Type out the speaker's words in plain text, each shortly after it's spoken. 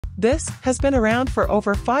This has been around for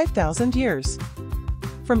over 5,000 years.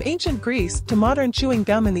 From ancient Greece to modern chewing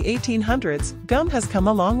gum in the 1800s, gum has come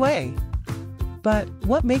a long way. But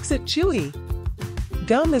what makes it chewy?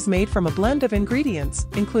 Gum is made from a blend of ingredients,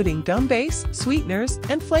 including gum base, sweeteners,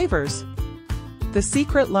 and flavors. The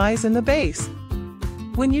secret lies in the base.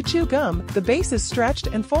 When you chew gum, the base is stretched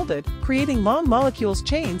and folded, creating long molecules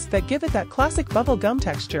chains that give it that classic bubble gum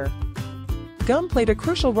texture. Gum played a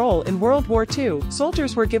crucial role in World War II.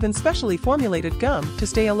 Soldiers were given specially formulated gum to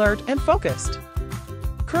stay alert and focused.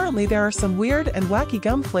 Currently there are some weird and wacky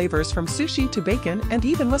gum flavors from sushi to bacon and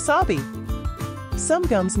even wasabi. Some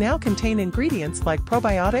gums now contain ingredients like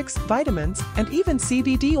probiotics, vitamins, and even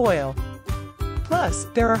CBD oil. Plus,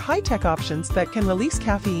 there are high-tech options that can release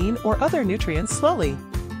caffeine or other nutrients slowly.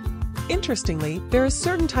 Interestingly, there is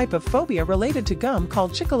certain type of phobia related to gum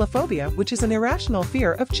called chickalophobia, which is an irrational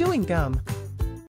fear of chewing gum.